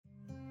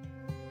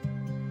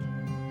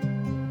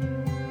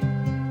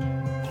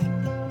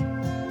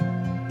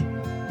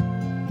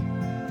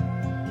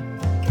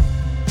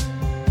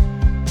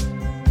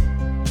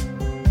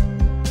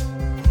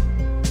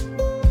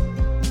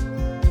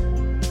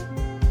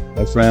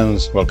Hi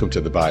friends, welcome to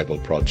the Bible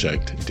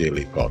Project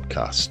Daily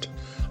Podcast.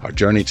 Our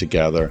journey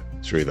together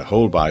through the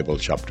whole Bible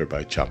chapter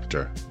by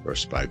chapter,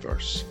 verse by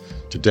verse.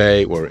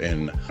 Today we're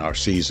in our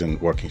season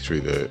working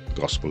through the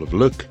Gospel of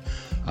Luke,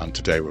 and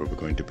today we're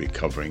going to be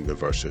covering the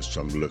verses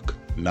from Luke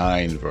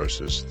 9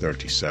 verses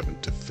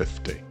 37 to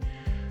 50.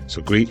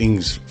 So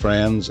greetings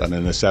friends, and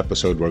in this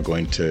episode we're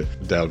going to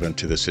delve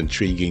into this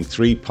intriguing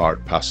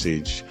three-part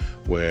passage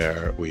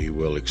where we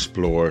will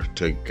explore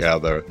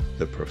together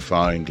the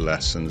profound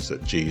lessons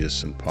that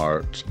Jesus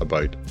imparts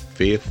about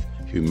faith,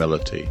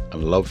 humility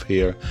and love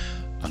here,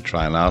 and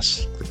try and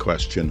ask the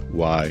question,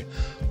 why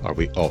are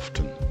we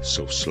often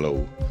so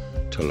slow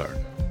to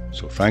learn?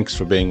 So thanks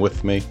for being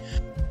with me,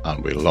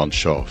 and we'll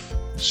launch off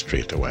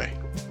straight away.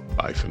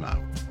 Bye for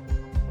now.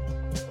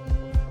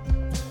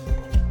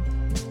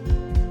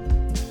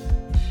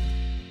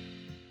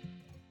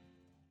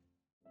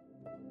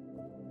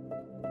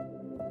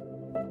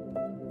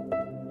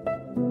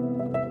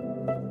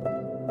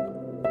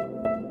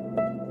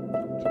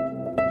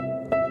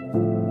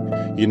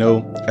 You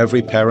know,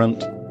 every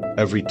parent,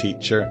 every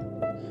teacher,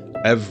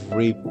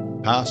 every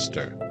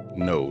pastor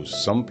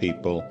knows some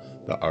people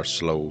that are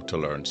slow to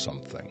learn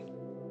something.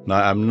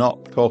 Now, I'm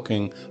not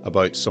talking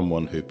about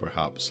someone who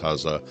perhaps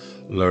has a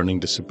learning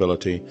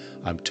disability.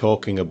 I'm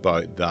talking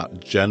about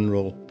that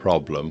general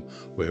problem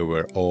where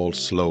we're all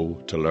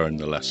slow to learn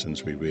the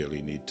lessons we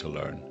really need to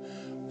learn.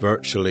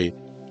 Virtually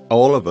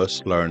all of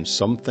us learn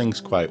some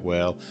things quite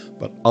well,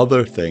 but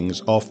other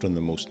things, often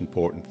the most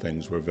important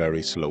things, we're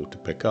very slow to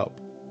pick up.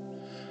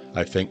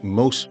 I think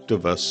most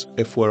of us,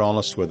 if we're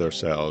honest with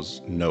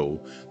ourselves,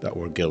 know that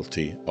we're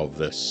guilty of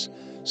this.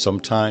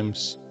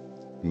 Sometimes,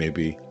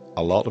 maybe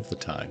a lot of the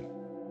time.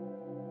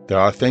 There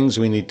are things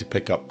we need to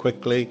pick up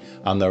quickly,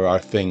 and there are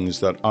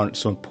things that aren't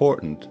so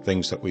important,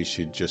 things that we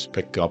should just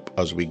pick up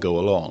as we go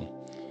along.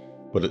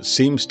 But it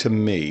seems to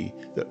me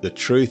that the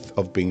truth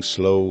of being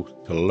slow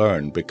to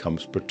learn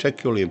becomes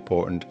particularly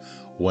important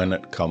when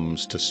it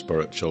comes to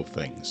spiritual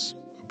things.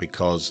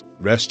 Because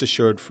rest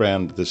assured,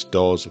 friend, this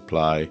does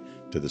apply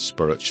to the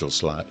spiritual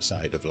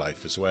side of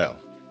life as well.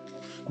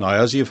 Now,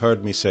 as you've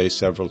heard me say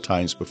several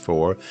times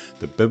before,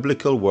 the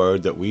biblical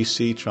word that we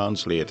see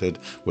translated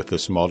with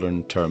this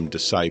modern term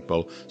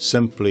disciple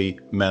simply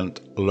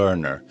meant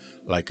learner,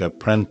 like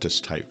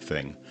apprentice type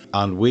thing.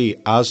 And we,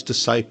 as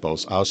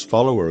disciples, as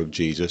followers of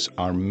Jesus,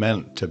 are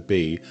meant to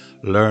be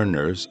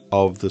learners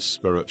of the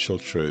spiritual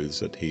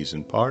truths that he's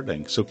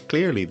imparting. So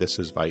clearly this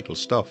is vital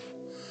stuff.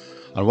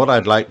 And what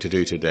I'd like to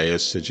do today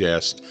is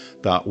suggest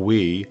that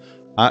we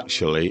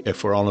actually,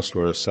 if we're honest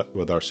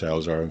with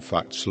ourselves, are in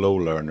fact slow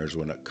learners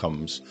when it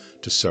comes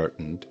to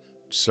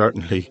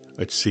certainly,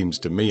 it seems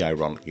to me,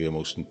 ironically, the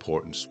most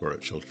important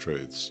spiritual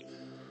truths.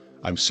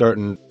 I'm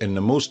certain in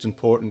the most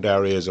important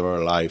areas of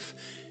our life,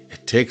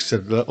 it takes a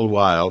little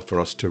while for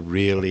us to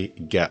really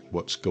get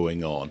what's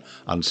going on.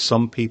 And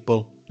some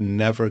people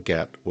never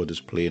get what is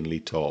plainly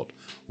taught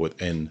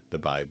within the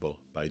Bible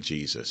by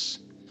Jesus.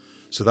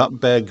 So that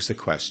begs the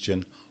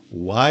question,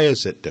 why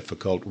is it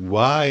difficult?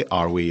 Why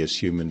are we as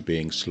human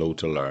beings slow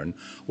to learn?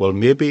 Well,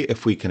 maybe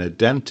if we can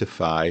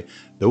identify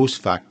those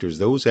factors,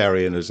 those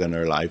areas in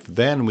our life,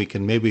 then we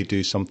can maybe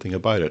do something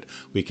about it.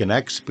 We can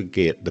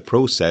expedite the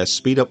process,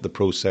 speed up the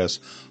process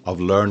of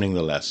learning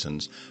the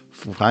lessons,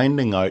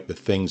 finding out the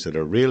things that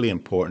are really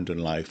important in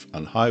life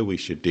and how we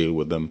should deal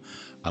with them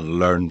and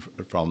learn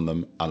from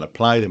them and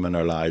apply them in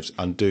our lives,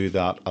 and do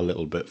that a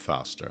little bit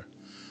faster.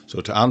 So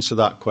to answer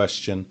that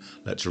question,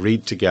 let's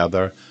read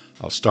together.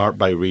 I'll start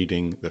by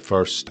reading the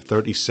first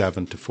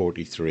 37 to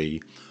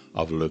 43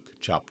 of Luke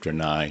chapter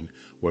 9,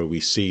 where we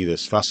see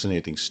this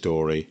fascinating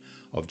story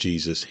of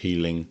Jesus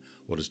healing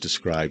what is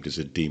described as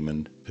a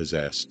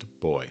demon-possessed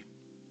boy.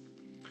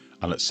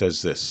 And it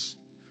says this: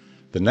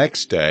 "The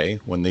next day,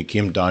 when they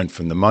came down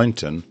from the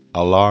mountain,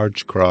 a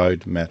large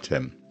crowd met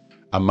him.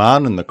 A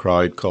man in the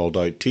crowd called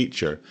out,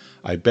 'Teacher,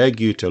 I beg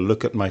you to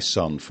look at my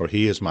son, for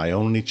he is my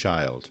only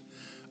child.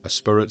 A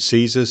spirit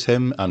seizes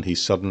him and he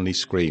suddenly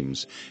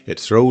screams. It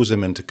throws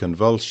him into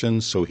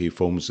convulsions so he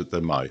foams at the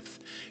mouth.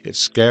 It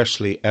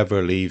scarcely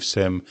ever leaves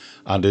him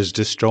and is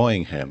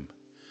destroying him.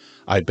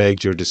 I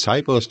begged your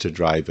disciples to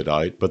drive it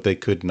out, but they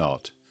could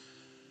not.'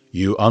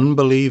 'You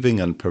unbelieving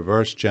and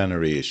perverse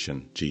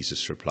generation,'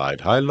 Jesus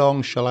replied, 'how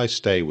long shall I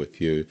stay with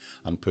you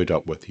and put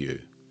up with you?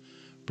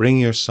 Bring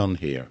your son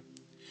here.'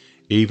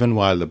 Even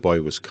while the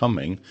boy was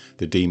coming,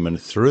 the demon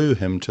threw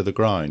him to the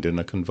ground in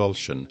a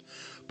convulsion.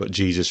 But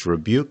Jesus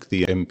rebuked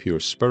the impure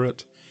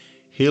spirit,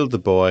 healed the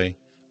boy,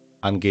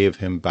 and gave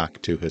him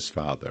back to his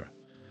father.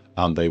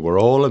 And they were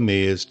all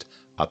amazed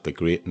at the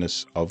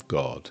greatness of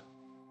God."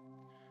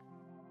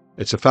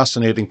 It's a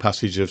fascinating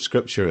passage of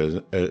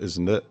scripture,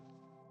 isn't it?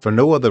 For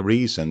no other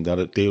reason than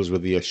it deals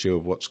with the issue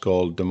of what's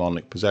called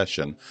demonic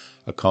possession,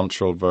 a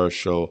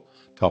controversial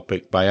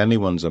topic by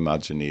anyone's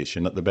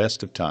imagination at the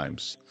best of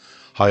times.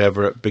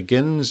 However, it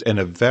begins in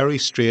a very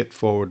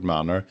straightforward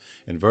manner.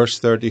 In verse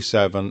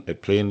 37,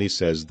 it plainly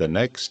says, the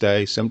next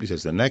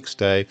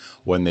day,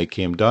 when they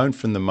came down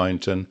from the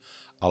mountain,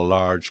 a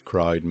large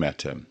crowd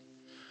met him.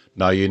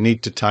 Now, you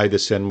need to tie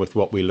this in with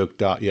what we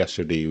looked at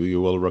yesterday.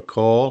 You will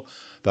recall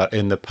that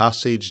in the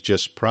passage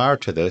just prior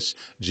to this,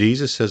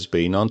 Jesus has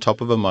been on top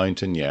of a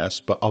mountain,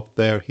 yes, but up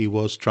there he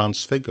was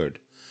transfigured.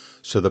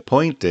 So the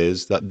point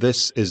is that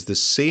this is the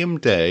same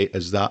day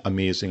as that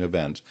amazing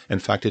event. In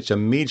fact, it's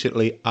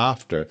immediately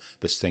after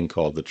this thing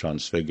called the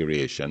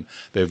Transfiguration.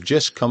 They've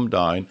just come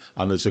down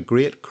and there's a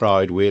great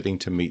crowd waiting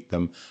to meet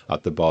them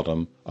at the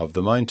bottom of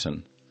the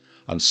mountain.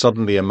 And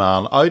suddenly a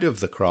man out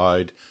of the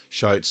crowd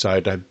shouts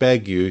out, "I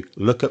beg you,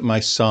 look at my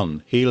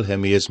son. Heal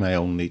him. He is my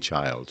only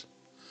child."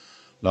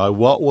 Now,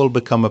 what will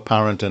become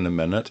apparent in a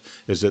minute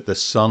is that the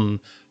son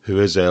who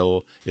is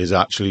ill is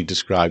actually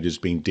described as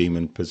being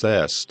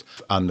demon-possessed,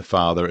 and the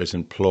father is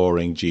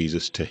imploring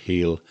Jesus to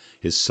heal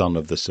his son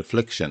of this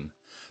affliction.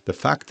 The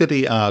fact that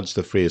he adds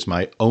the phrase,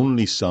 "my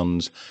only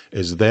sons,"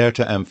 is there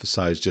to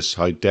emphasize just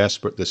how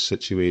desperate this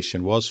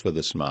situation was for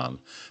this man,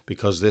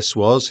 because this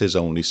was his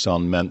only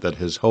son meant that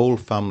his whole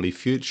family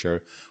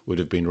future would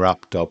have been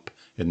wrapped up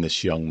in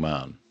this young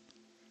man.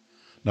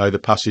 Now, the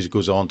passage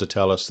goes on to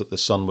tell us that the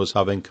son was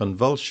having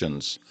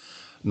convulsions.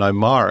 Now,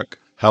 Mark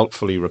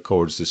helpfully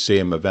records the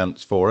same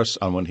events for us,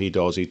 and when he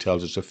does, he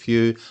tells us a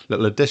few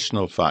little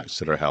additional facts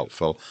that are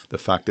helpful. The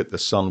fact that the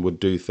son would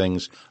do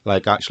things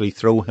like actually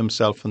throw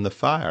himself in the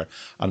fire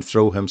and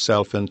throw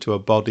himself into a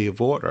body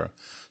of water.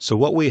 So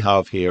what we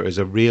have here is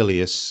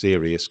a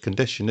serious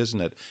condition,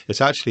 isn't it?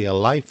 It's actually a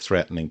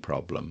life-threatening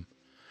problem.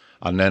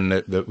 And then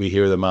that we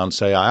hear the man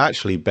say, "I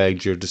actually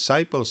begged your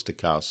disciples to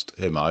cast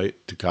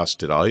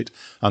it out,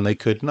 and they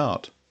could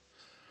not."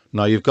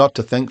 Now you've got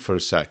to think for a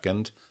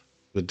second,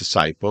 the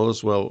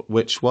disciples, well,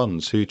 which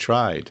ones? Who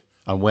tried?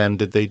 And when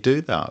did they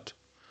do that?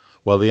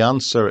 Well, the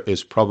answer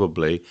is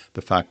probably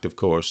the fact, of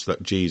course,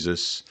 that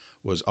Jesus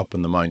was up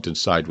on the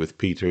mountainside with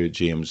Peter,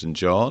 James, and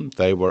John.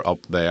 They were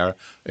up there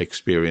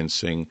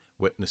witnessing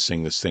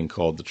this thing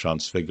called the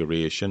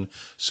Transfiguration.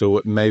 So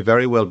it may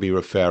very well be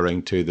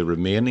referring to the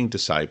remaining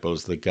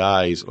disciples, the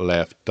guys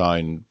left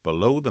down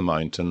below the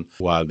mountain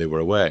while they were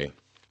away.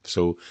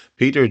 So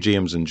Peter,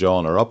 James, and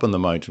John are up on the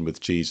mountain with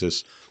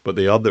Jesus, but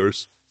the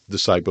others,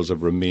 disciples,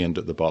 have remained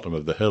at the bottom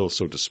of the hill,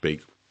 so to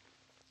speak.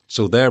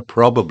 So they're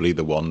probably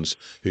the ones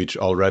who'd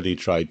already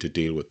tried to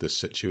deal with this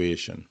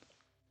situation.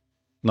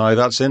 Now,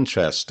 that's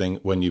interesting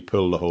when you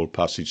pull the whole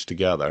passage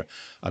together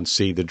and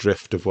see the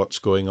drift of what's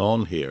going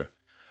on here.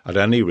 At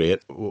any rate,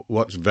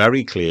 what's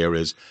very clear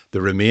is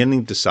the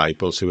remaining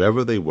disciples,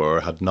 whoever they were,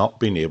 had not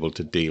been able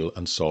to deal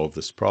and solve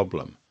this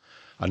problem.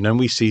 And then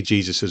we see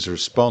Jesus'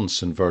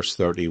 response in verse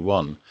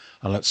 31.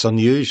 And it's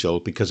unusual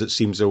because it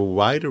seems a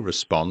wider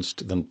response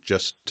than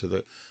just to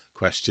the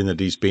question that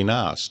he's been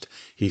asked.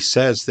 He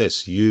says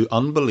this, "You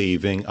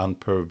unbelieving and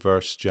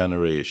perverse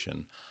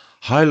generation,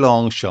 how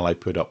long shall I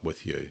put up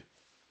with you?"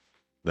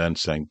 Then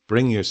saying,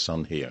 "Bring your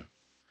son here."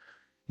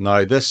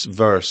 Now, this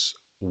verse,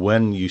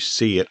 when you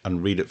see it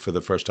and read it for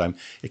the first time,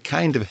 it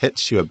kind of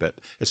hits you a bit.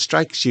 It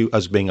strikes you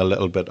as being a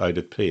little bit out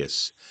of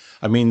place.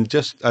 I mean,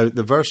 just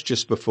the verse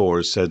just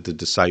before said the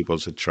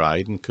disciples had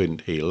tried and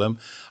couldn't heal him.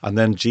 And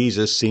then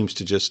Jesus seems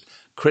to just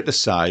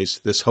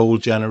criticize this whole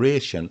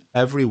generation,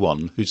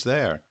 everyone who's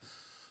there.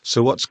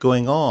 So what's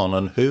going on,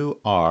 and who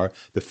are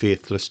the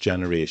faithless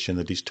generation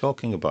that he's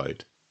talking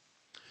about?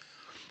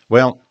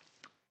 Well,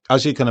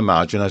 as you can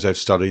imagine, as I've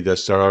studied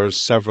this, there are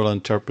several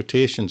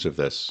interpretations of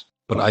this.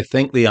 But I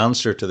think the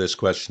answer to this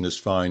question is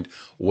found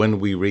when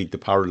we read the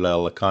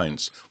parallel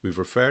accounts. We've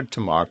referred to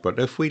Mark, but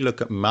if we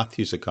look at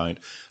Matthew's account,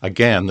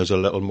 again, there's a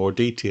little more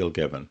detail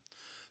given.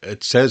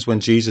 It says when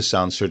Jesus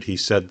answered, he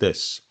said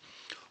this,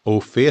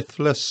 "O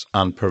faithless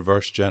and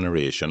perverse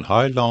generation,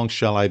 how long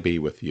shall I be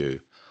with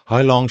you?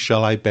 How long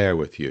shall I bear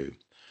with you?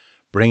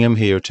 Bring him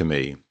here to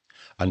me."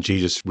 And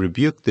Jesus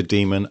rebuked the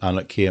demon, and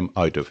it came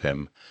out of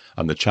him,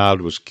 and the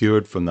child was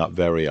cured from that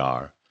very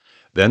hour.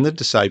 Then the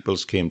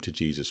disciples came to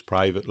Jesus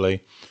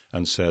privately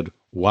and said,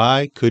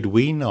 "Why could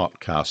we not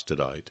cast it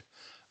out?"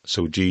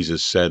 So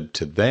Jesus said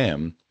to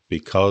them,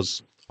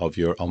 "Because of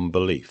your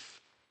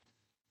unbelief."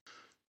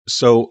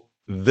 So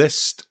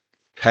this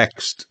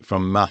text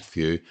from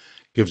Matthew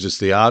gives us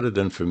the added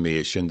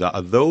information that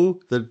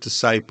although the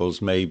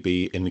disciples may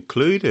be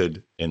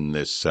included in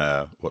this,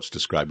 what's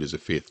described as a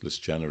faithless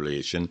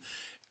generation,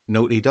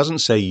 note, he doesn't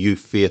say "you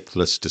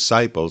faithless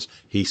disciples."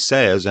 He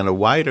says, in a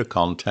wider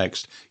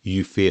context,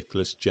 "you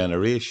faithless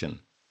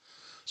generation."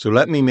 So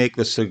let me make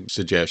the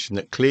suggestion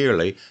that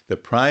clearly the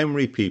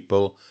primary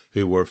people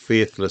who were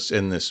faithless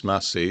in this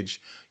message,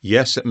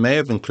 yes, it may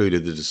have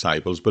included the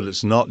disciples, but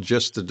it's not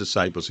just the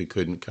disciples who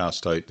couldn't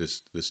cast out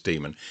this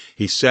demon.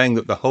 He's saying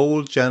that the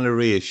whole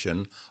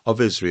generation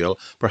of Israel,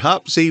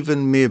 perhaps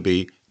even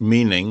maybe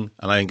meaning,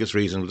 and I think it's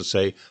reasonable to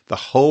say, the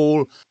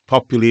whole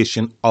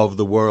population of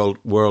the world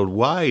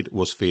worldwide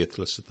was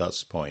faithless at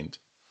that point.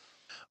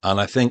 And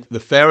I think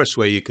the fairest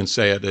way you can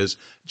say it is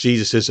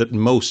Jesus is at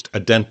most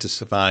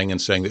identifying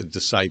and saying that the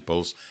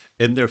disciples,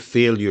 in their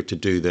failure to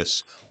do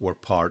this, were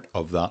part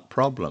of that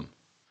problem.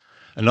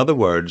 In other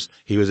words,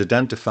 he was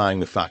identifying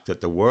the fact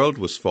that the world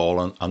was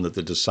fallen and that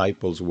the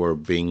disciples were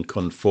being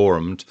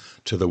conformed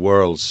to the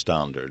world's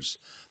standards.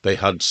 They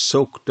had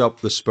soaked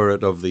up the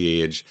spirit of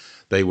the age.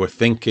 They were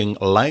thinking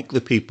like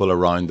the people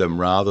around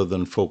them rather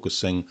than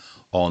focusing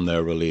on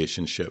their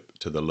relationship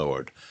to the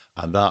Lord.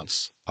 And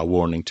that's a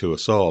warning to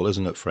us all,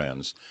 isn't it,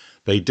 friends?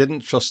 They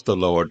didn't trust the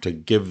Lord to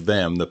give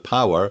them the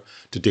power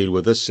to deal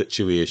with this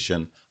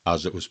situation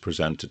as it was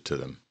presented to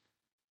them.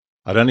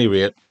 At any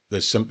rate,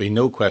 there's simply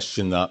no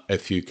question that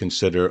if you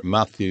consider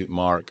Matthew,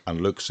 Mark,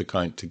 and Luke's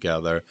account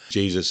together,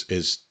 Jesus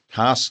is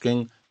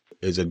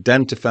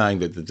identifying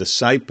that the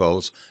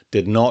disciples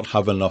did not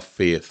have enough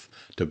faith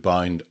to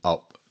bind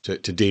up, to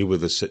deal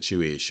with the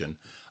situation.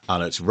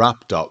 And it's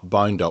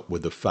bound up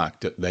with the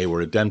fact that they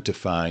were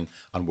identifying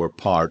and were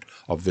part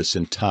of this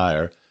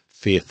entire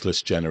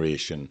faithless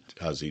generation,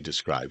 as he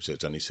describes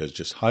it. And he says,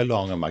 just how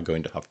long am I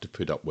going to have to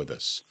put up with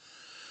this?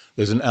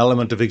 There's an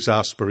element of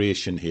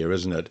exasperation here,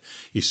 isn't it?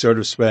 He's sort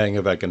of saying,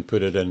 if I can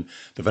put it in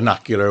the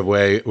vernacular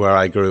way where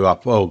I grew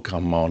up, oh,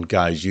 come on,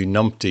 guys, you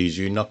numpties,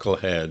 you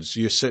knuckleheads,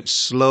 you're such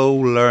slow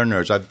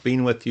learners. I've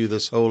been with you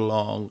this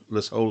whole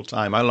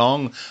time. How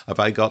long have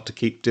I got to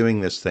keep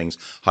doing these things?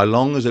 How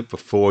long is it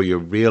before you're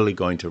really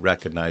going to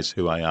recognize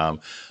who I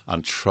am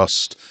and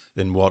trust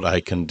in what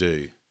I can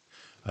do?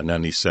 And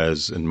then he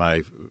says, in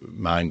my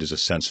mind is a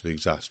sense of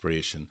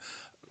exasperation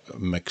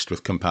mixed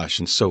with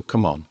compassion. So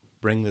come on.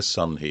 Bring the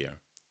son here.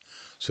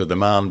 So the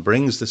man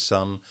brings the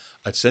son.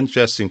 It's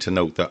interesting to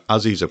note that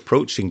as he's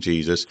approaching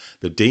Jesus,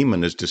 the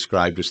demon is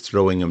described as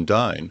throwing him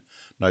down.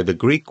 Now, the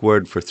Greek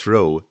word for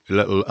throw, a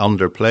little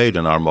underplayed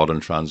in our modern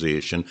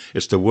translation,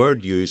 is the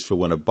word used for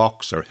when a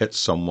boxer hits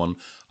someone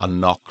and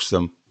knocks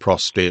them,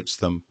 prostrates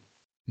them,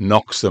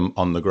 knocks them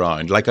on the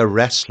ground, like a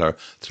wrestler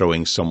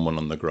throwing someone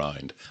on the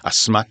ground. A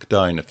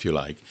smackdown, if you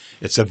like.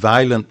 It's a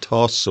violent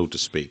toss, so to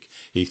speak.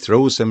 He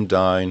throws him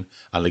down,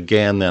 and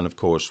again then, of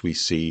course, we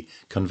see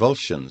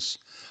convulsions.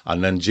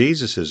 And then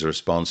Jesus'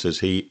 response is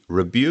he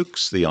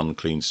rebukes the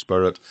unclean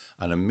spirit,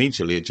 and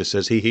immediately it just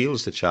says he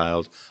heals the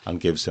child and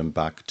gives him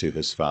back to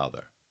his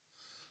father.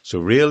 So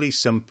really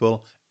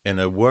simple. In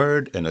a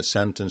word, in a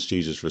sentence,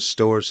 Jesus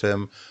restores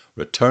him,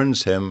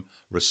 returns him,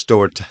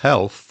 restored to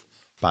health,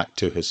 back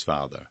to his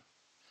father.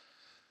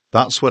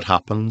 That's what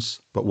happens,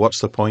 but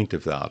what's the point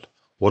of that?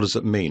 What does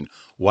it mean?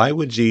 Why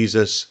would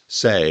Jesus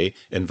say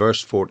in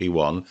verse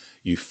 41,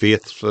 you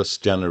faithless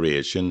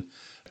generation,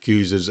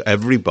 accuses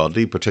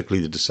everybody,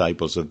 particularly the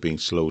disciples, of being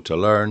slow to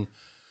learn?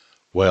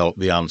 Well,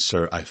 the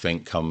answer, I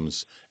think,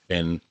 comes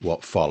in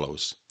what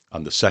follows.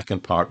 And the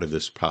second part of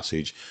this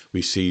passage,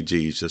 we see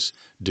Jesus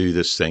do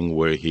this thing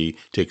where he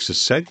takes a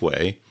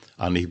segue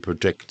and he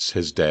predicts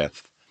his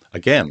death.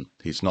 Again,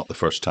 it's not the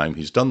first time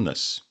he's done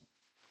this.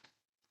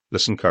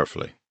 Listen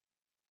carefully.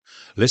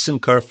 Listen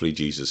carefully,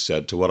 Jesus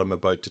said, to what I'm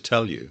about to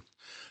tell you.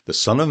 The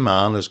Son of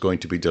Man is going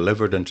to be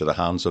delivered into the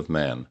hands of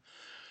men.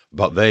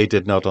 But they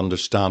did not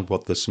understand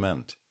what this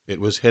meant. It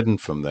was hidden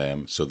from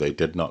them, so they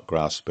did not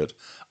grasp it,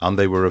 and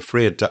they were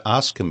afraid to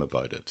ask him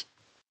about it.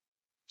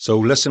 So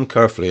listen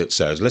carefully, it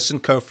says. Listen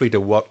carefully to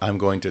what I'm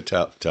going to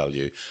tell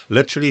you.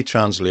 Literally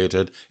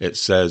translated, it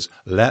says,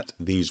 let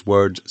these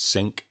words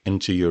sink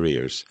into your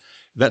ears.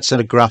 That's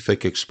a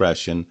graphic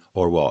expression,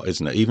 or what,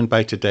 isn't it? Even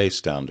by today's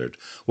standard.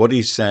 What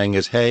he's saying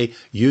is, hey,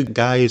 you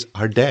guys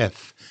are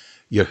deaf.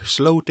 You're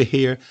slow to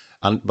hear.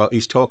 But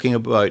he's talking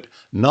about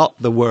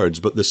not the words,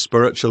 but the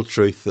spiritual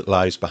truth that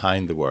lies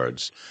behind the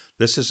words.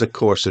 This is, of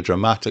course, a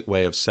dramatic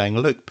way of saying,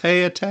 look,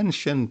 pay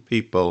attention,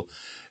 people.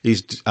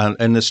 And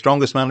in the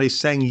strongest manner, he's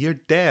saying, you're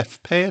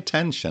deaf, pay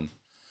attention.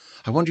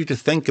 I want you to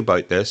think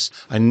about this.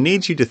 I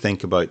need you to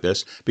think about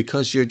this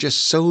because you're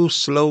just so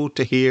slow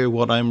to hear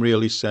what I'm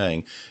really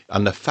saying.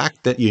 And the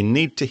fact that you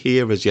need to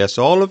hear is, yes,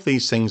 all of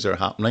these things are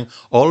happening.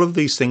 All of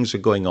these things are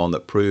going on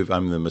that prove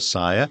I'm the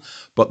Messiah.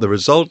 But the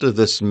result of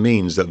this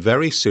means that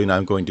very soon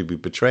I'm going to be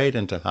betrayed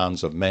into the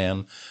hands of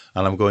men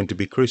and I'm going to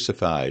be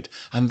crucified.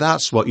 And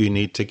that's what you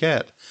need to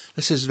get.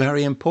 This is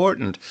very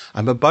important.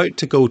 I'm about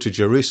to go to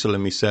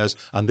Jerusalem, he says,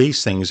 and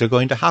these things are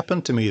going to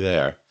happen to me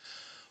there.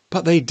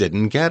 But they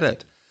didn't get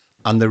it.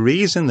 And the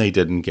reason they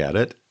didn't get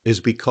it is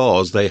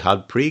because they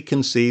had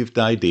preconceived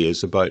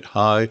ideas about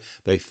how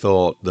they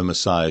thought the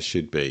Messiah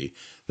should be.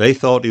 They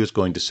thought he was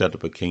going to set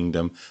up a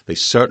kingdom. They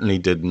certainly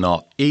did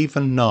not.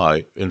 Even now,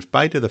 in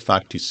spite of the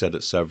fact he said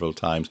it several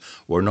times,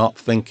 were not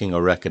thinking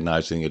or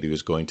recognizing that he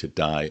was going to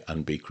die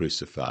and be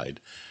crucified.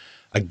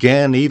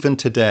 Again, even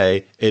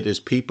today, it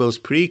is people's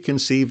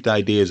preconceived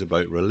ideas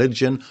about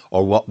religion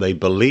or what they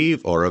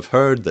believe or have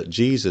heard that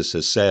Jesus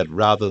has said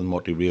rather than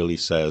what he really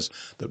says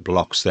that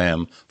blocks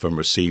them from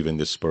receiving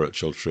the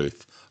spiritual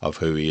truth of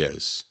who he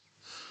is.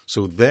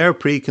 So their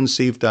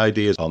preconceived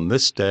ideas on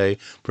this day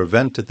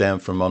prevented them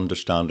from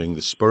understanding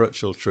the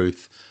spiritual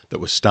truth that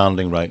was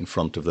standing right in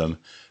front of them,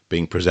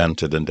 being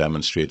presented and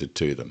demonstrated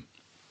to them.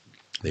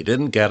 They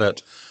didn't get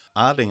it.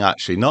 Adding,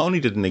 actually, not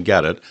only didn't they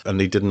get it and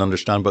they didn't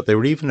understand, but they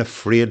were even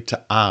afraid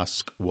to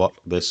ask what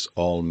this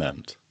all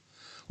meant.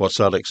 What's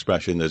that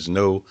expression? There's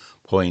no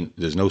point,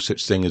 there's no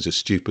such thing as a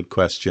stupid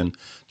question,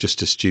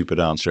 just a stupid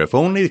answer. If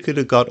only they could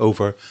have got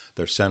over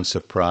their sense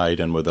of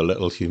pride and with a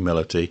little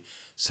humility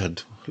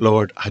said,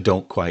 Lord, I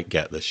don't quite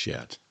get this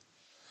yet.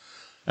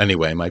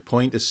 Anyway, my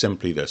point is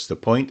simply this. The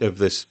point of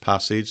this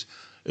passage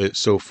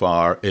so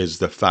far is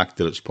the fact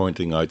that it's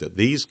pointing out that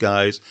these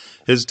guys,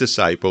 his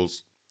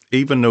disciples,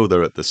 even though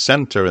they're at the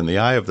center in the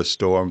eye of the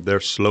storm, they're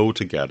slow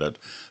to get it.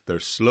 They're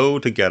slow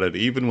to get it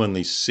even when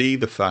they see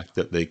the fact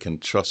that they can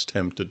trust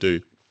him to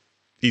do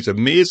these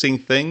amazing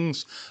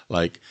things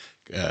like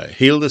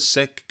heal the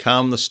sick,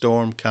 calm the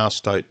storm,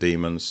 cast out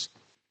demons.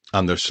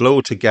 And they're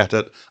slow to get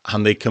it,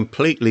 and they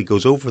completely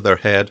goes over their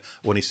head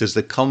when he says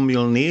the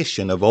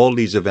culmination of all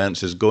these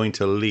events is going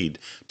to lead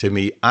to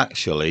me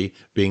actually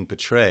being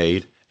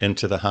betrayed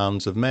into the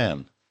hands of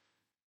men.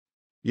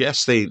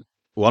 Yes,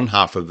 one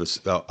half of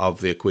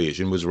the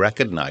equation was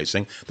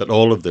recognizing that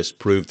all of this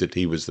proved that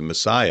he was the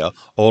Messiah,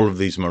 all of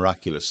these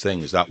miraculous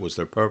things, that was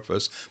their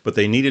purpose. But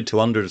they needed to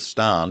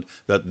understand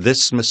that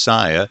this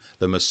Messiah,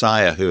 the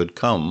Messiah who had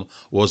come,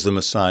 was the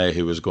Messiah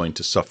who was going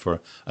to suffer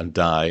and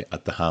die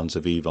at the hands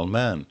of evil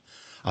men.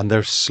 And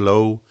they're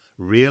slow,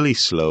 really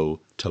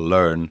slow, to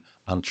learn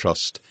and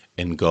trust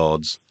in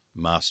God's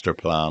master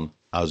plan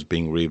as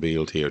being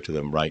revealed here to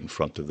them right in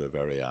front of their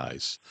very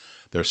eyes.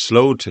 They're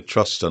slow to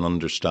trust and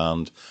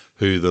understand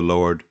who the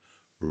Lord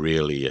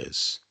really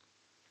is.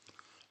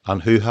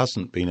 And who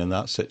hasn't been in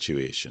that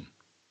situation?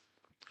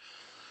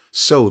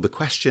 So the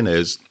question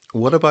is,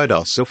 what about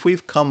us? If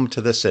we've come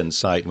to this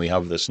insight and we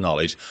have this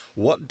knowledge,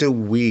 what do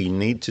we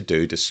need to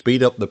do to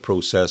speed up the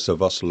process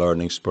of us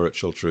learning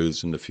spiritual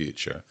truths in the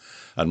future?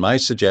 And my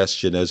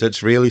suggestion is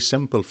it's really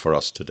simple for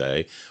us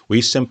today.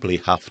 We simply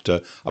have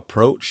to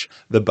approach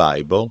the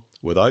Bible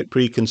without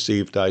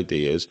preconceived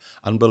ideas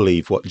and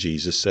believe what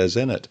Jesus says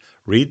in it.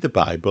 Read the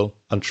Bible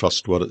and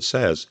trust what it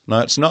says. Now,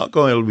 it's not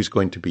always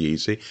going to be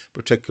easy,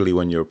 particularly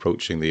when you're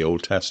approaching the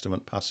Old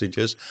Testament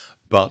passages,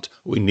 but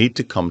we need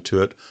to come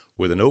to it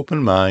with an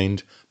open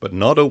mind, but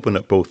not open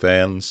at both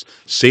ends,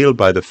 sealed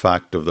by the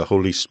fact of the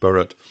Holy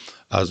Spirit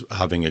as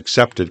having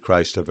accepted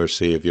Christ as our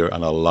Saviour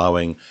and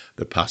allowing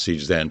the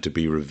passage then to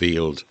be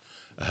revealed.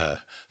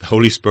 The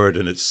Holy Spirit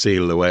in its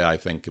seal, the way I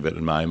think of it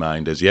in my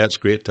mind is, yeah, it's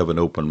great to have an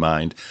open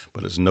mind,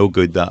 but it's no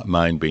good that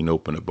mind being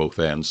open at both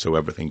ends, so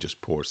everything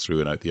just pours through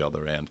and out the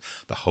other end.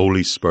 The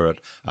Holy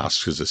Spirit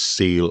asks as a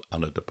seal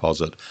and a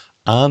deposit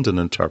and an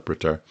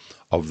interpreter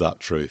of that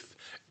truth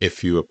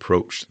if you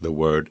approach the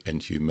Word in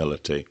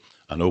humility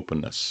and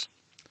openness.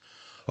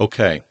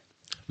 Okay,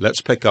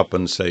 let's pick up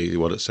and say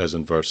what it says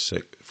in verse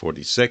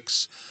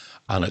 46.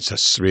 And it's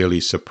a really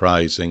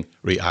surprising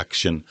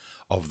reaction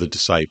of the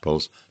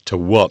disciples to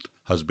what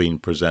has been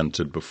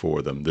presented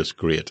before them, this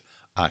great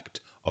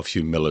act of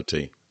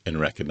humility in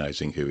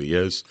recognizing who he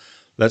is.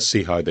 Let's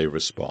see how they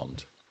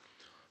respond.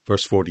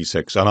 Verse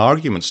 46, an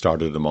argument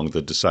started among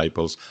the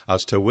disciples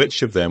as to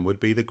which of them would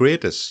be the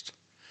greatest.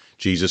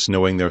 Jesus,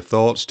 knowing their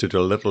thoughts, took a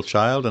little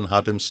child and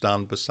had him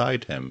stand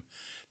beside him.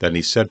 Then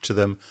he said to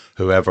them,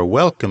 whoever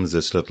welcomes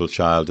this little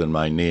child in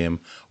my name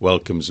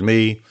welcomes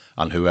me,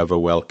 and whoever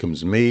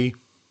welcomes me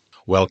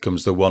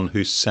welcomes the one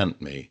who sent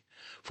me.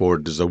 For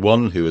it is the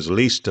one who is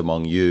least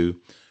among you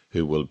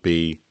who will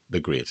be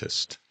the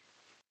greatest.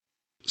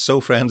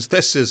 So, friends,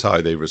 this is how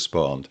they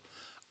respond.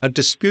 A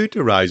dispute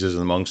arises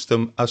amongst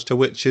them as to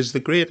which is the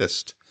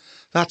greatest.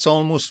 That's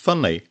almost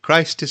funny.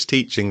 Christ is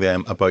teaching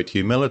them about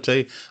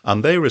humility,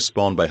 and they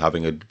respond by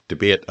having a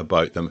debate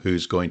about them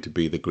who's going to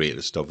be the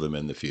greatest of them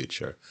in the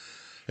future.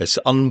 It's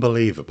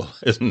unbelievable,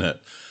 isn't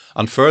it?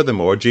 And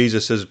furthermore,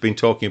 Jesus has been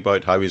talking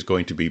about how he's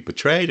going to be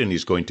betrayed and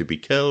he's going to be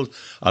killed,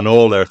 and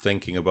all they're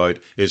thinking about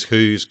is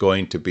who's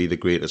going to be the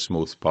greatest,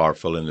 most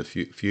powerful in the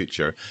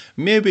future.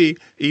 Maybe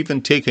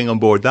even taking on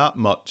board that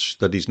much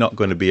that he's not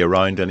going to be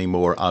around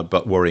anymore,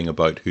 but worrying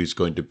about who's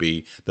going to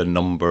be the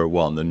number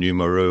one, the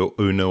numero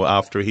uno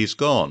after he's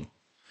gone.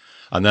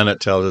 And then it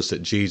tells us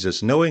that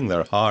Jesus, knowing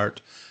their heart,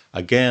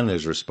 again,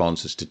 his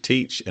response is to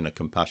teach in a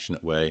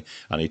compassionate way,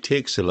 and he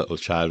takes a little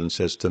child and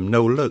says to them,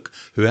 no, look,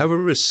 whoever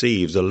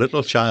receives a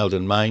little child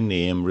in my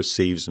name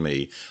receives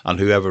me, and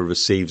whoever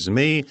receives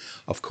me,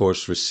 of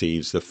course,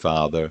 receives the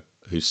Father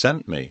who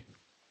sent me.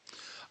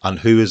 And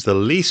who is the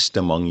least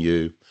among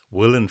you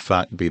will in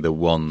fact be the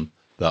one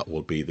that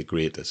will be the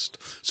greatest.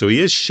 So he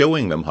is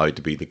showing them how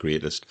to be the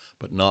greatest,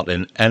 but not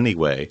in any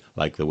way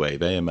like the way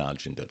they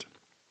imagined it.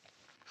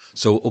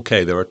 So,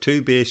 okay, there are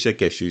two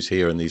basic issues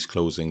here in these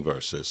closing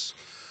verses.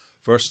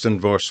 First, in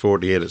verse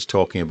 48, it's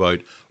talking about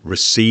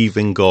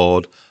receiving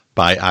God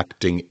by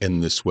acting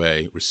in this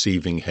way,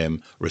 receiving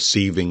him,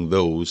 receiving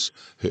those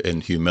who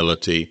in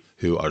humility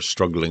who are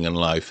struggling in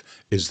life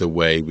is the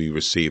way we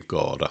receive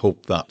God. I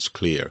hope that's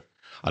clear.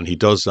 And he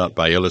does that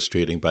by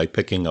illustrating, by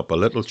picking up a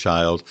little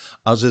child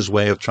as his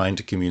way of trying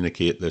to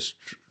communicate this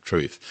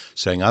truth,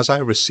 saying, as I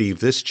receive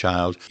this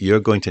child,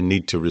 you're going to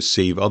need to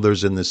receive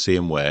others in the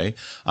same way.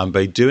 And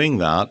by doing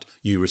that,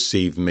 you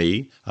receive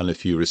me. And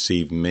if you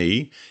receive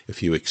me,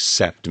 if you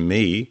accept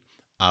me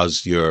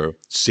as your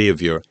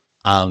Savior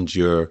and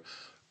your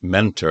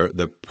mentor,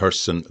 the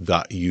person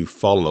that you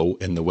follow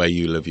in the way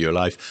you live your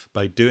life,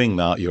 by doing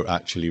that, you're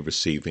actually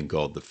receiving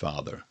God the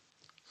Father.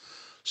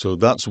 So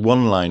that's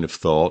one line of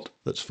thought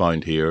that's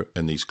found here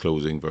in these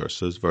closing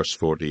verses, verse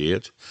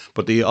 48.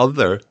 But the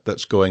other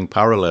that's going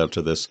parallel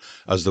to this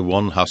as the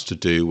one has to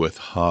do with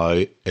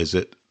how is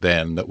it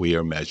then that we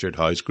are measured?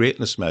 How is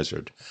greatness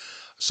measured?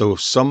 So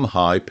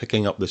somehow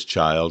picking up this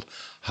child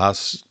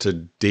has to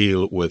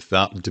deal with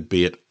that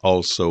debate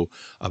also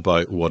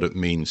about what it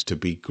means to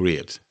be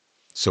great.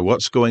 So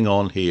what's going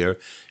on here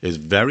is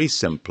very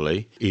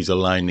simply, he's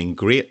aligning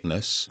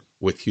greatness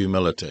with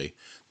humility.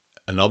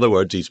 In other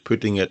words, he's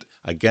putting it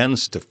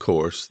against, of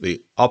course,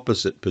 the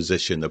opposite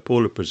position, the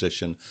polar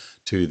position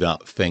to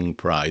that thing,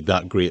 pride,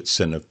 that great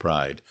sin of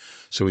pride.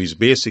 So he's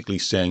basically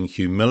saying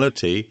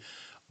humility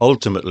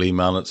ultimately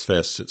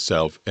manifests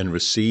itself in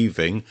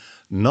receiving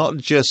not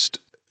just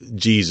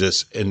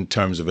Jesus in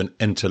terms of an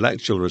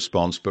intellectual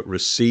response, but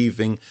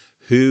receiving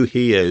who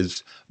he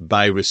is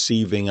by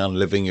receiving and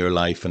living your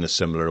life in a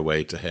similar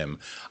way to him.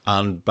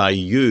 And by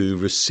you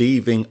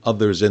receiving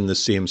others in the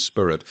same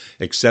spirit,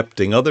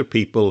 accepting other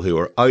people who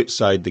are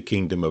outside the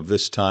kingdom of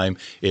this time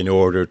in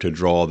order to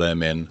draw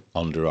them in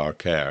under our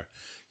care.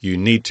 You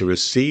need to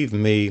receive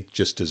me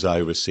just as I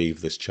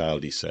receive this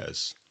child, he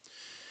says.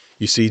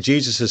 You see,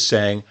 Jesus is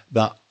saying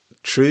that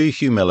true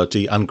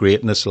humility and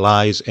greatness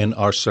lies in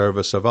our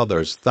service of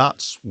others.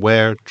 That's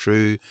where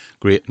true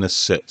greatness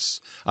sits.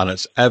 And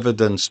it's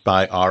evidenced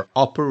by our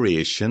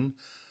operation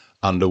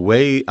and the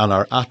way and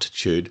our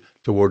attitude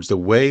towards the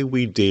way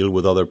we deal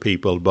with other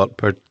people, but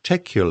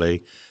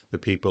particularly the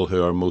people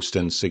who are most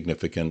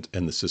insignificant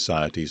in the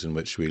societies in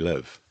which we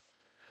live.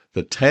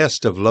 The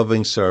test of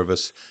loving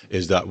service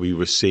is that we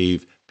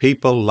receive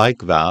people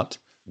like that,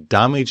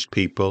 damaged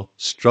people,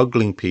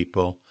 struggling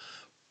people,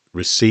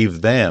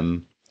 receive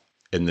them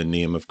in the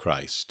name of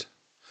Christ.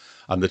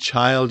 And the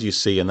child, you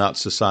see, in that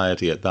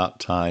society at that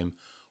time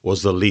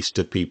was the least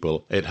of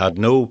people. It had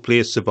no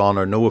place of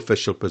honor, no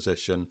official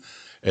position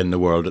in the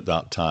world at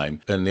that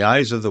time. In the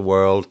eyes of the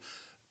world,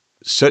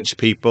 such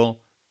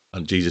people,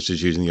 and Jesus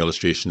is using the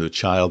illustration of the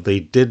child, they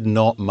did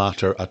not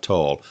matter at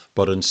all.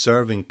 But in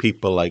serving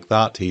people like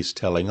that, he's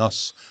telling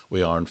us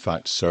we are in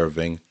fact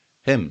serving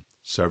him.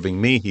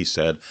 Serving me, he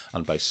said,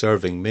 and by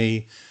serving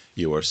me,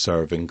 you are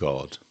serving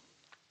God.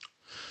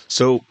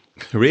 So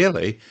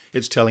really,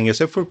 it's telling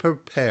us if we're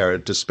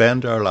prepared to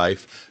spend our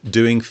life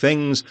doing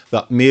things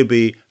that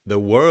maybe the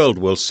world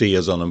will see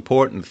as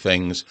unimportant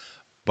things,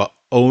 but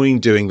only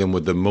doing them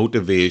with the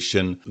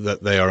motivation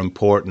that they are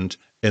important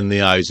in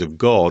the eyes of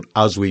God,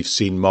 as we've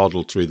seen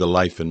modeled through the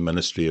life and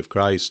ministry of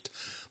Christ.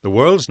 The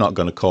world's not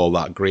going to call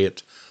that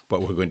great,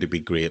 but we're going to be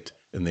great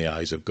in the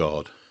eyes of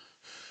God.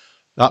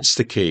 That's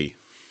the key.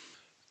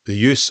 The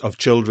use of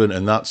children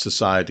in that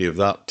society of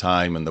that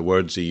time and the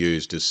words he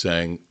used is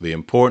saying the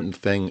important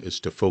thing is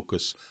to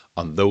focus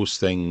on those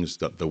things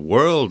that the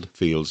world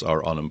feels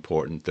are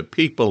unimportant, the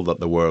people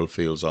that the world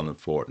feels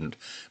unimportant,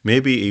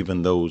 maybe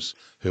even those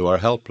who are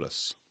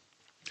helpless.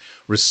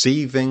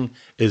 Receiving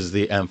is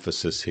the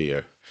emphasis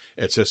here.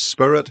 It's a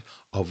spirit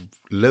of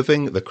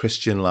living the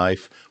Christian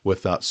life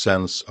with that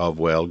sense of,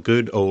 well,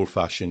 good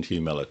old-fashioned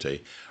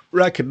humility,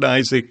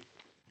 recognizing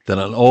that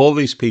in all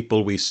these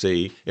people we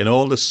see, in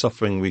all this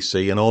suffering we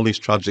see, in all these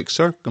tragic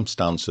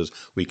circumstances,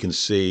 we can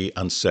see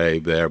and say,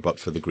 there, but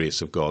for the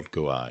grace of God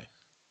go I.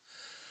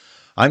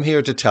 I'm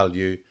here to tell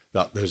you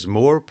that there's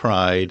more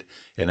pride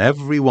in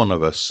every one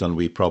of us than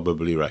we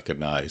probably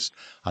recognize.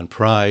 And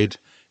pride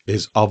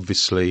is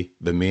obviously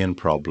the main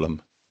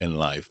problem in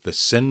life. The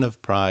sin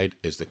of pride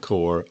is the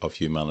core of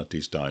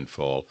humanity's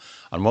downfall.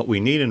 And what we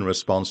need in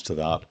response to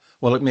that,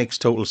 well, it makes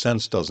total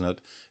sense, doesn't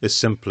it, is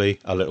simply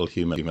a little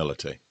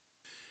humility.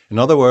 In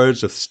other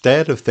words,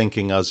 instead of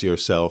thinking as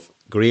yourself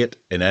great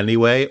in any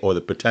way or the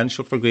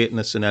potential for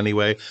greatness in any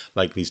way,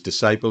 like these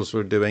disciples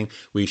were doing,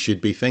 we should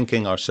be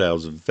thinking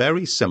ourselves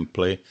very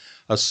simply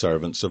as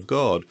servants of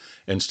God.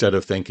 Instead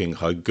of thinking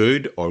how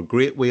good or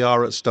great we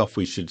are at stuff,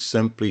 we should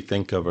simply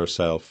think of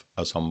ourselves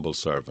as humble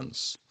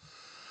servants.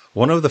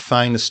 One of the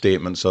finest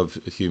statements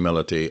of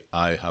humility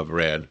I have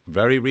read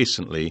very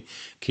recently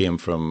came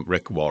from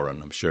Rick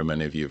Warren. I'm sure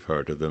many of you have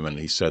heard of him, and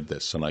he said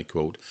this, and I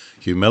quote,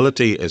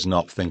 "Humility is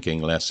not thinking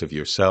less of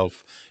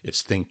yourself,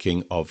 it's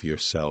thinking of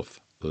yourself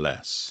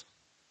less."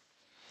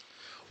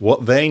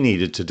 What they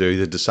needed to do,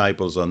 the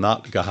disciples on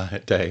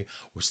that day,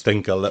 was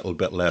think a little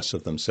bit less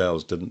of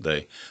themselves, didn't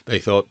they? They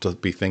thought to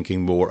be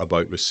thinking more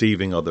about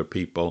receiving other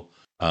people.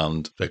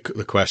 And the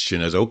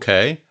question is,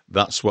 okay,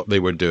 that's what they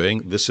were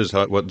doing. This is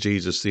what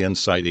Jesus, the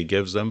insight he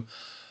gives them.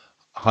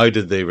 How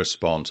did they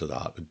respond to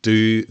that?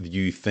 Do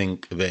you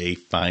think they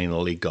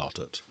finally got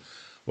it?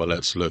 Well,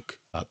 let's look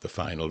at the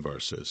final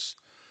verses.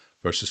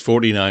 Verses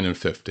 49 and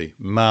 50.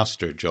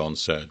 "Master," John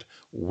said,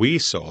 "we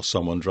saw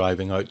someone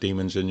driving out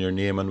demons in your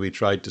name, and we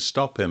tried to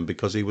stop him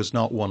because he was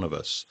not one of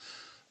us."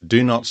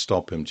 "Do not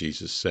stop him,"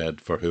 Jesus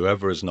said, "for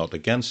whoever is not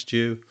against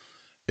you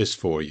is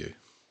for you."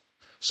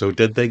 So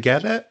did they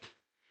get it?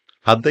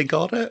 Had they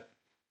got it?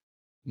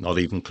 Not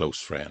even close,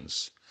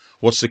 friends.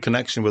 What's the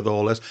connection with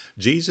all this?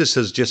 Jesus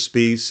has just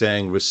been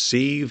saying,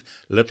 receive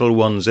little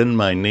ones in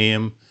my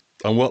name,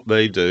 and what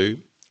they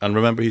do, and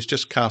remember, he's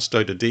just cast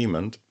out a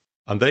demon.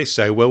 And they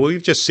say, well,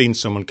 we've just seen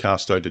someone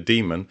cast out a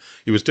demon.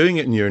 He was doing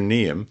it in your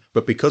name,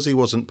 but because he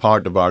wasn't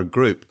part of our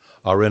group,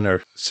 our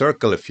inner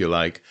circle, if you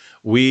like,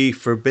 we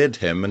forbid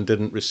him and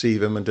didn't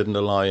receive him and didn't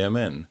allow him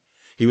in.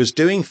 He was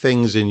doing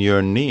things in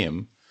your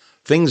name,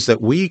 things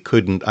that we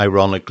couldn't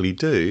ironically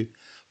do,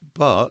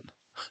 but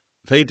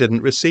they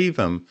didn't receive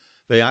him.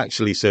 They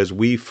actually says,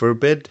 we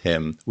forbid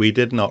him. We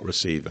did not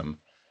receive him.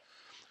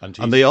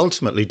 And they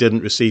ultimately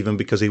didn't receive him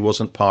because he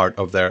wasn't part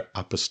of their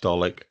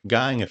apostolic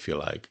gang, if you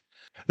like.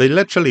 They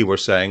literally were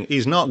saying,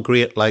 he's not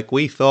great like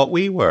we thought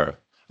we were.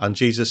 And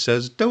Jesus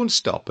says, don't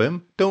stop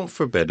him, don't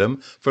forbid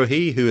him, for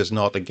he who is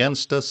not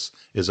against us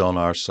is on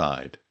our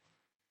side.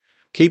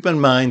 Keep in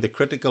mind, the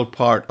critical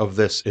part of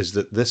this is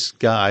that this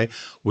guy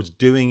was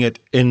doing it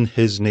in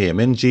his name,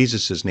 in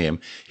Jesus' name.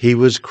 He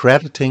was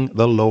crediting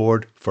the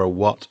Lord for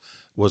what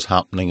was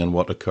happening and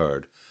what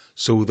occurred.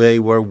 So they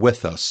were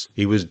with us.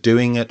 He was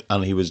doing it,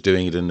 and he was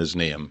doing it in his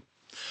name.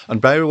 And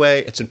by the way,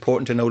 it's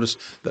important to notice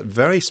that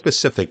very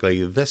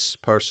specifically, this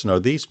person or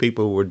these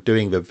people were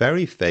doing the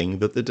very thing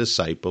that the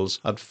disciples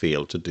had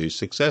failed to do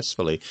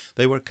successfully.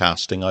 They were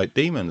casting out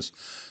demons.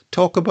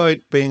 Talk about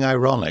being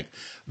ironic.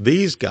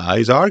 These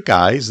guys, our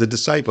guys, the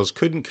disciples,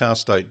 couldn't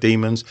cast out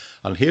demons,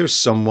 and here's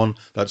someone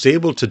that's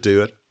able to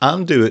do it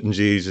and do it in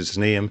Jesus'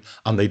 name,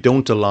 and they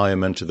don't allow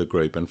him into the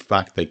group. In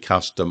fact, they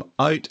cast him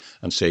out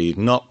and say, he's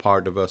not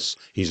part of us,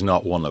 he's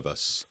not one of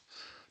us.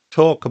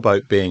 Talk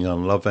about being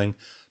unloving.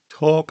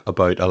 Talk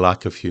about a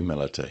lack of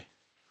humility.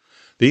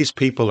 These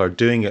people are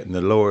doing it in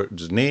the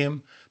Lord's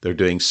name. They're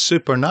doing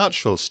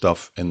supernatural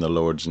stuff in the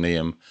Lord's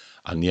name,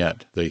 and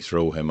yet they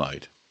throw him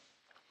out.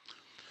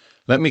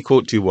 Let me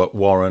quote to you what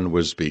Warren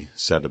Wiersbe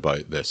said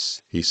about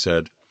this. He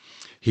said,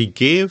 he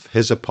gave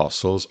his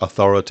apostles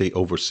authority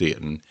over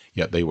Satan,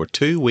 yet they were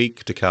too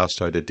weak to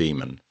cast out a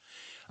demon.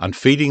 And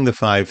feeding the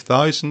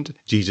 5,000,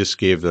 Jesus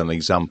gave them an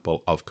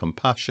example of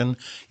compassion,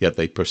 yet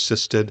they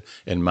persisted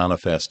in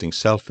manifesting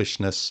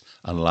selfishness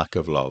and lack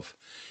of love.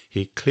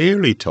 He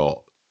clearly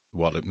taught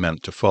what it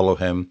meant to follow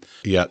him,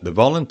 yet the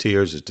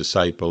volunteers as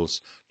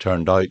disciples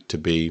turned out to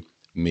be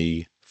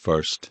me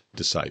first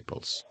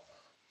disciples.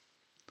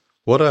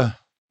 What a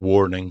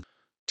warning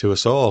to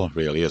us all,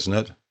 really, isn't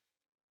it?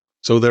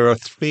 So there are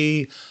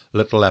 3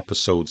 little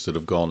episodes that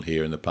have gone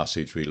here in the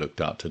passage we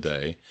looked at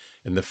today.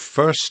 In the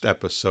first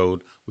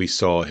episode, we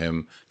saw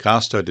him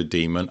cast out a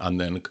demon, and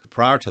then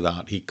prior to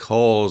that, he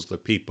calls the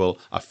people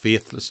a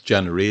faithless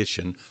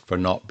generation for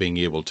not being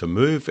able to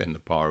move in the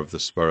power of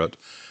the Spirit,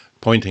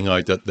 pointing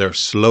out that they're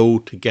slow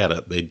to get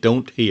it. They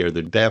don't hear.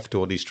 They're deaf to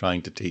what he's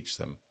trying to teach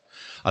them.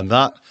 And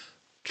that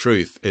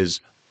truth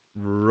is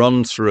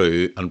run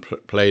through and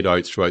played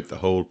out throughout the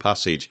whole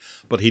passage.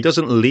 But he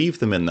doesn't leave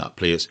them in that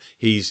place.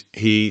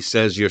 He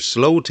says you're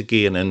slow to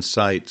gain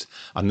insight,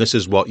 and this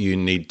is what you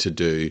need to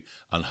do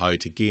and how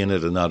to gain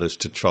it, and that is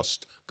to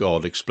trust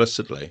God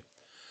explicitly.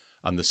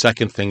 And the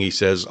second thing he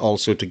says,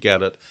 also to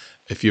get it,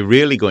 if you're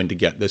really going to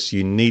get this,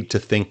 you need to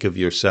think of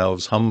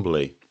yourselves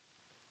humbly.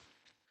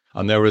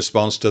 And their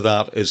response to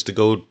that is to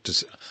go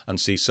and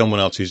see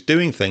someone else who's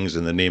doing things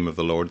in the name of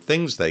the Lord,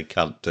 things they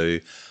can't do,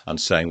 and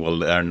saying, well,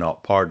 they're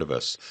not part of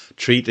us,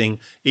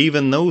 treating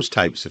even those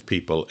types of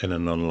people in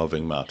an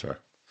unloving manner.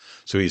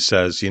 So he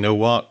says, you know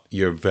what?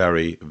 You're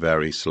very,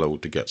 very slow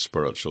to get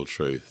spiritual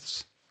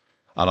truths.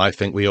 And I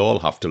think we all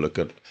have to look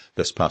at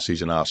this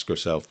passage and ask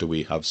ourselves, do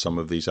we have some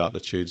of these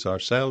attitudes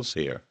ourselves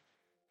here?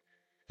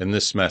 In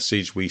this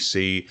message, we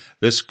see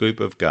this group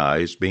of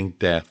guys being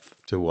deaf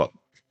to what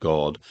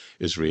God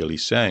is really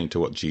saying, to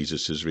what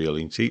Jesus is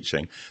really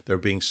teaching. They're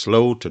being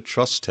slow to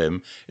trust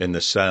him in the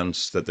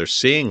sense that they're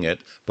seeing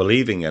it,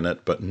 believing in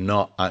it, but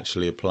not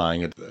actually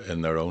applying it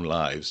in their own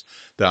lives.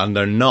 And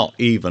they're not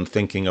even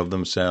thinking of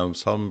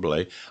themselves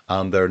humbly,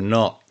 and they're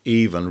not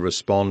even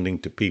responding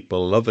to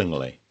people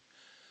lovingly.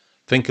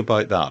 Think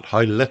about that.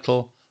 How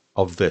little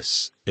of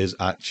this is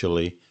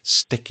actually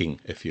sticking,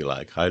 if you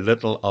like. How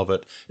little of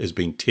it is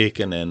being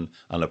taken in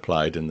and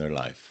applied in their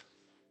life.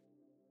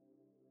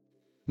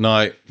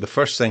 Now, the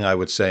first thing I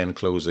would say in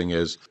closing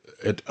is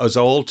it is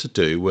all to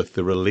do with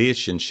the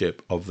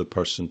relationship of the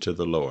person to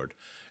the Lord.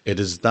 It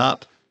is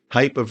that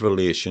type of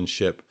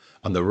relationship,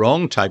 and the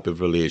wrong type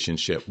of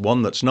relationship,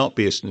 one that's not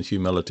based in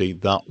humility,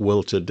 that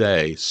will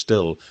today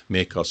still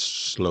make us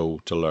slow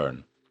to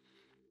learn.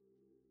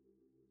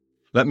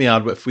 Let me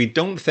add, if we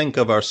don't think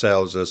of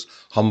ourselves as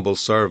humble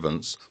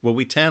servants, well,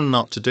 we tend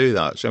not to do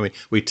that. So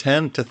we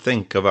tend to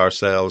think of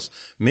ourselves,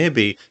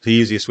 maybe the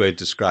easiest way to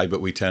describe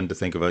it, we tend to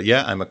think of it,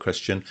 yeah, I'm a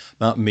Christian.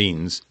 That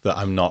means that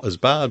I'm not as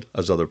bad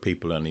as other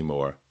people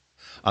anymore.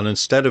 And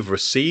instead of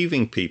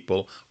receiving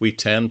people, we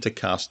tend to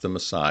cast them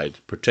aside,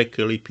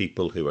 particularly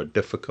people who are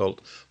difficult,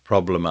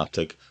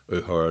 problematic, or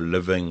who are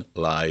living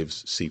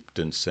lives steeped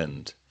in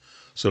sin.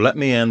 So let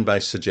me end by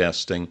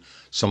suggesting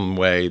some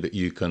way that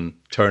you can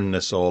turn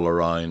this all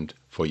around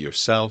for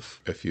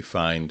yourself if you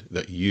find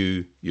that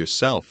you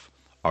yourself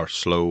are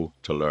slow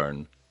to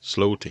learn,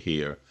 slow to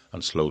hear,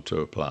 and slow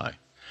to apply.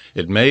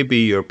 It may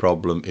be your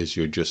problem is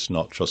you're just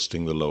not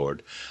trusting the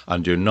Lord,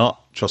 and you're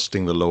not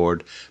trusting the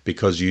Lord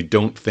because you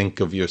don't think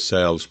of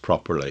yourselves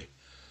properly.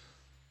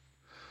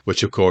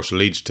 which of course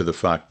leads to the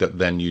fact that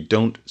then you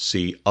don't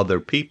see other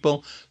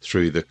people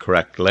through the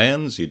correct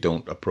lens. You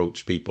don't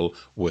approach people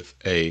with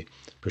a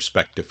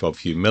perspective of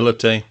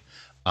humility,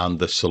 and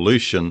the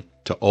solution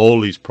to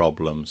all these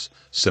problems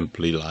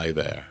simply lie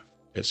there.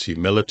 It's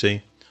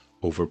humility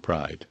over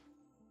pride.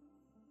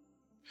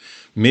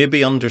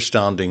 Maybe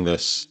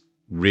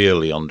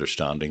really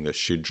understanding this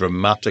should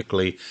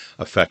dramatically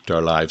affect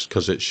our lives,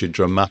 because it should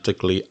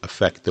dramatically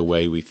affect the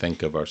way we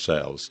think of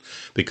ourselves.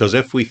 Because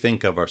if we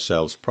think of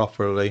ourselves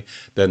properly,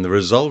 then the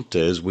result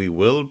is we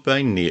will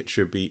by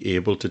nature be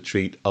able to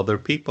treat other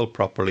people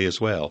properly as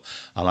well.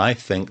 And I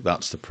think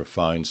that's the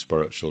profound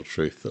spiritual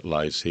truth that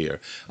lies here.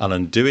 And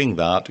in doing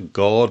that,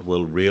 God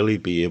will really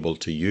be able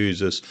to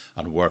use us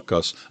and work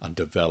us and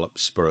develop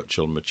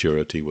spiritual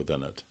maturity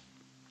within it.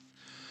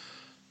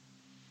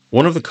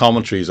 One of the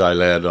commentaries I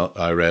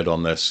read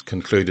on this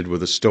concluded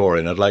with a story,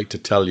 and I'd like to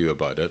tell you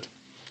about it.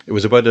 It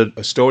was about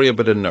a story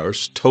about a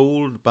nurse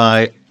told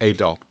by a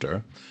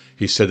doctor.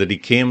 He said that he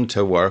came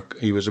to work,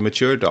 he was a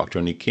mature doctor,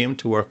 and he came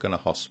to work in a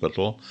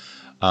hospital,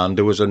 and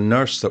there was a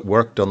nurse that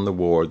worked on the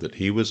ward that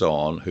he was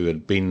on who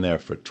had been there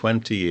for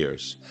 20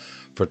 years.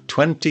 For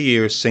 20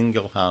 years,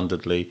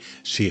 single-handedly,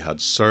 she had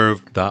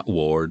served that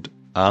ward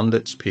and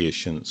its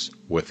patients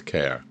with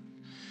care.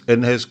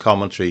 In his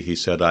commentary, he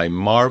said, "I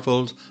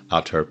marvelled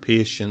at her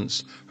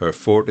patience, her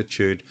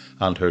fortitude,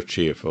 and her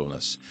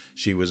cheerfulness.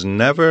 She was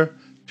never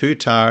too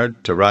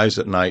tired to rise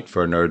at night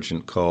for an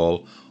urgent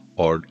call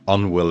or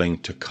unwilling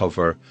to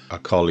cover a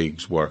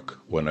colleague's work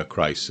when a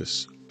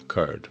crisis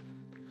occurred."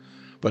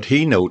 But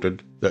he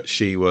noted that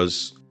she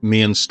was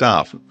main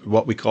staff,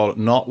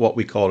 not what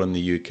we call in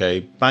the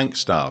UK bank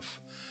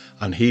staff.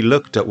 And he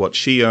looked at what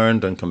she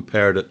earned and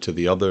compared it to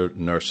the other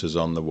nurses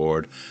on the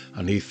ward,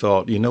 and he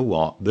thought, you know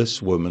what,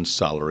 this woman's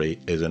salary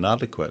is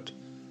inadequate.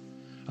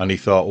 And he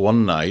thought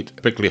one night, a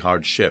particularly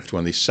hard shift,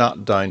 when they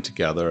sat down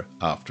together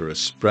after a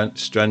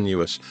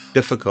strenuous,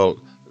 difficult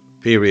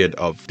period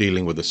of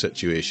dealing with the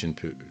situation,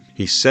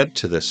 he said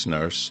to this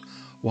nurse,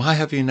 "Why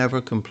have you never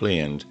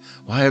complained?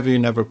 Why have you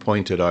never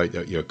pointed out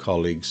that your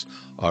colleagues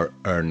are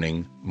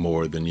earning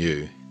more than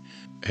you?"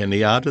 And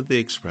he added the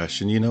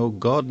expression, "You know,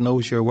 God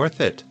knows you're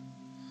worth it."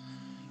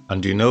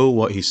 And do you know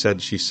what he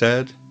said she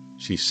said?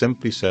 She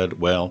simply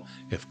said, "Well,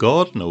 if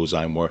God knows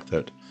I'm worth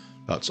it,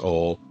 that's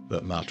all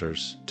that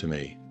matters to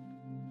me."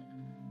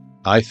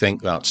 I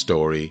think that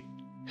story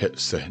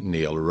hits the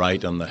nail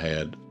right on the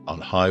head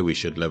on how we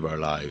should live our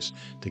lives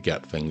to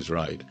get things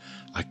right.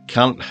 I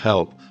can't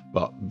help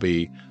but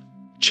be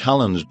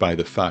challenged by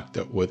the fact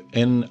that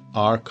within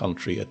our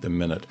country at the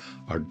minute,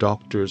 our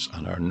doctors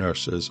and our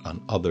nurses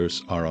and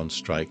others are on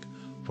strike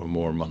for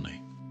more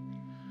money.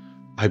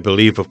 I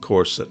believe, of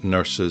course, that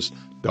nurses,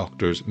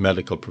 doctors,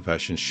 medical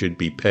professions should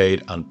be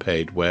paid and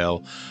paid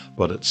well,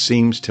 but it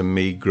seems to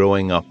me,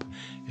 growing up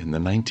in the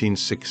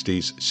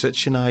 1960s,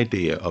 such an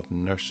idea of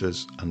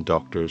nurses and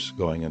doctors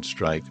going on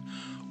strike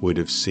would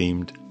have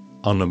seemed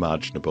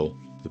unimaginable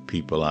to the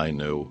people I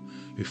know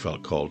who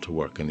felt called to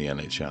work in the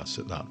NHS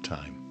at that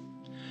time.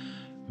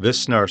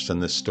 This nurse in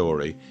this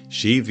story,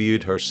 she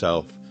viewed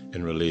herself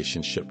in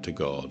relationship to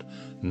God,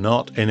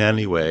 not in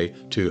any way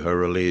to her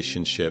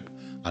relationship,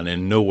 and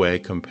in no way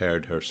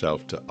compared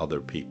herself to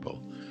other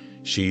people.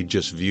 She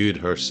just viewed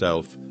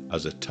herself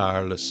as a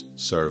tireless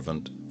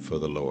servant for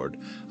the Lord.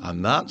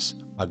 And that's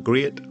a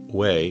great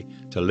way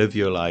to live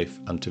your life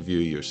and to view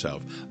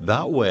yourself.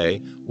 That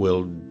way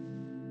will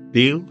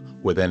deal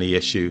with any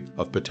issue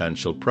of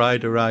potential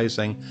pride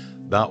arising.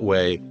 That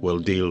way will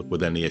deal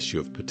with any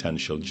issue of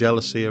potential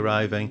jealousy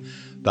arising.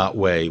 That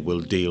way will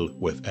deal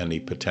with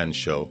any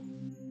potential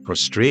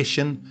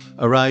frustration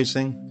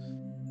arising.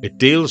 It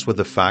deals with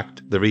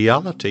the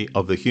reality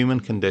of the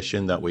human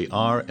condition that we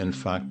are, in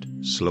fact,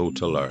 slow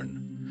to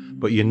learn.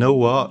 But you know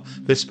what?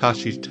 This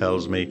passage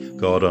tells me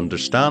God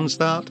understands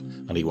that,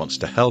 and he wants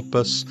to help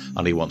us,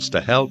 and he wants to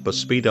help us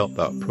speed up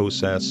that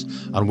process,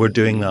 and we're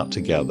doing that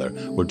together.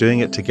 We're doing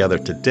it together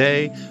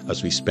today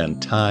as we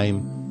spend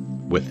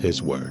time with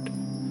his word.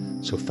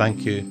 So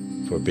thank you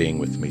for being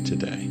with me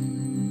today.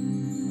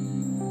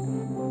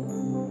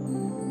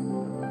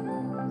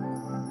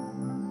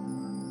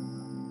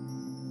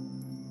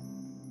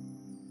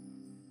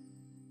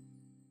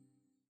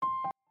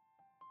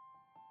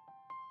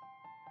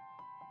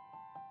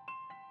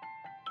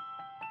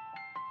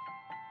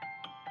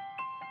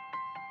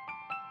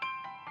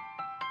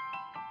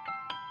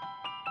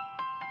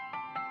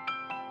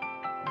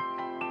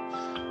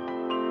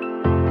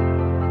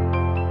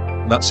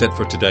 That's it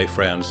for today,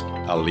 friends.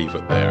 I'll leave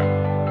it there.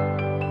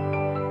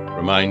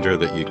 Reminder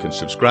that you can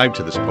subscribe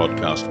to this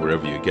podcast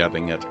wherever you're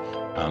getting it,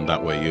 and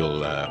that way you'll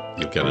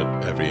get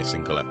it. Every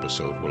single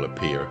episode will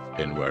appear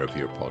in wherever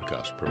your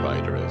podcast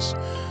provider is.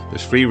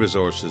 There's free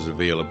resources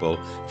available.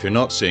 If you're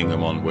not seeing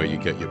them on where you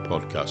get your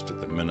podcast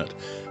at the minute,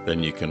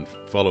 then you can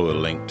follow a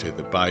link to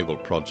the Bible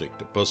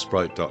Project at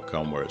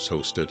buzzsprout.com where it's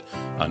hosted,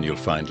 and you'll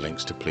find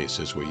links to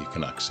places where you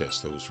can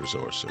access those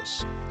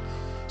resources.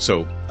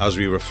 So, as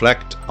we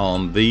reflect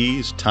on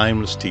these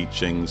timeless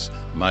teachings,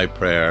 my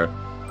prayer,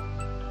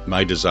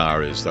 my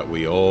desire is that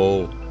we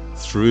all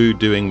through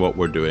doing what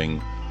we're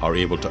doing, are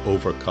able to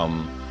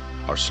overcome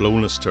our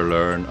slowness to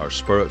learn, our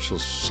spiritual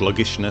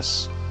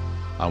sluggishness,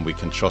 and we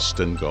can trust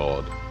in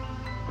God.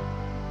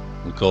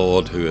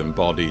 God who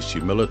embodies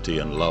humility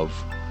and love,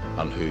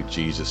 and who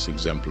Jesus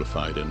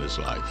exemplified in his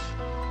life.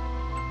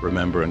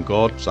 Remember, in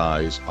God's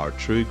eyes, our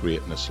true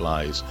greatness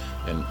lies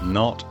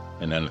not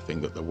in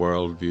anything that the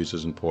world views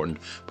as important,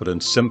 but in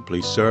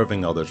simply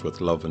serving others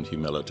with love and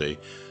humility,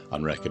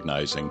 and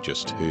recognizing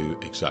just who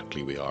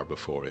exactly we are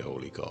before a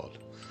holy God.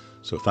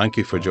 So thank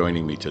you for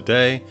joining me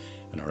today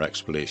in our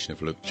explanation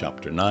of Luke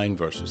chapter 9,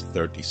 verses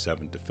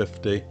 37 to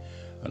 50.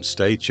 And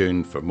stay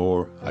tuned for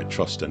more, I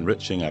trust,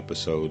 enriching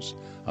episodes.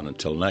 And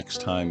until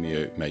next time,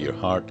 may your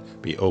heart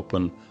be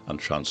open and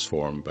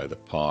transformed by the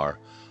power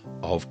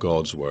of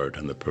God's word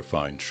and the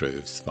profound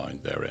truths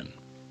found therein.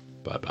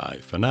 Bye-bye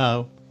for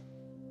now.